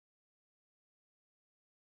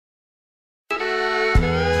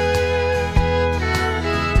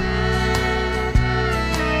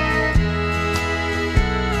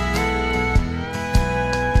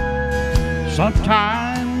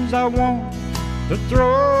Sometimes I want to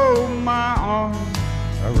throw my arms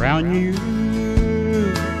around you.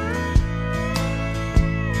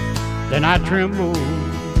 Then I tremble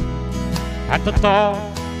at the thought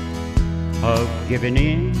of giving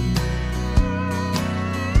in,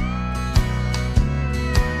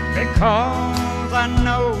 because I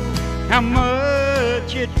know how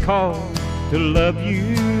much it costs to love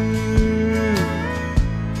you.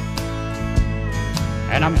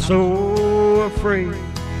 And I'm so afraid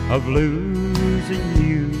of losing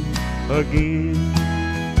you again.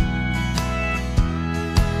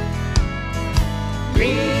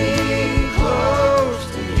 Being close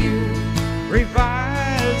to you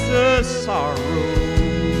revives the sorrow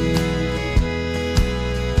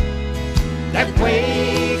that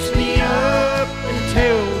wakes me up and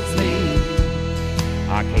tells me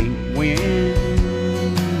I can't win.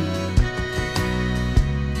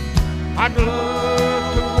 I'd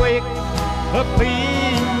love to wake up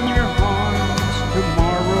in your arms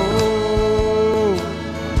tomorrow,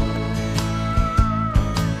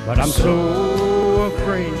 but I'm so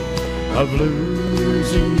afraid of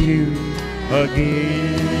losing you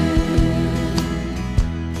again.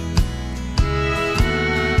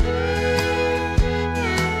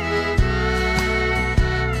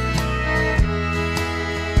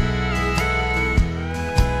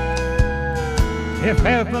 If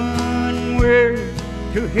heaven were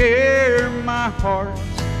to hear my heart's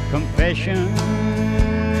confession,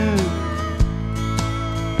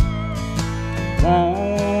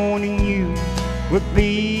 wanting you would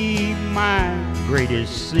be my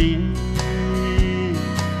greatest sin.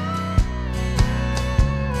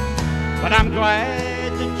 But I'm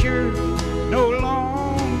glad that you're no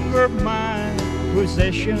longer my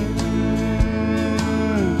possession,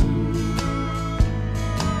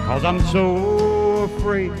 'cause I'm so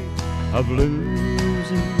afraid of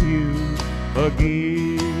losing you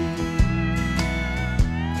again.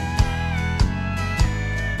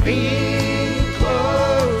 Being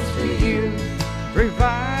close to you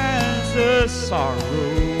revives the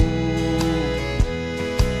sorrow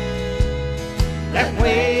that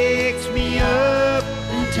wakes me up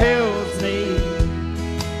and tells me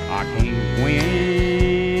I can't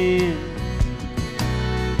win.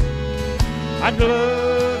 I'd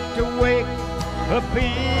love to wake up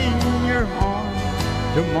in your arms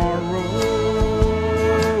tomorrow,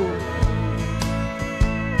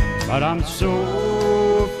 but I'm so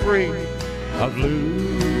afraid of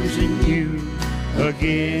losing you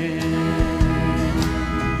again.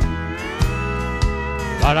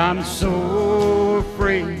 But I'm so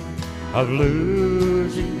afraid of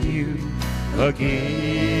losing you again.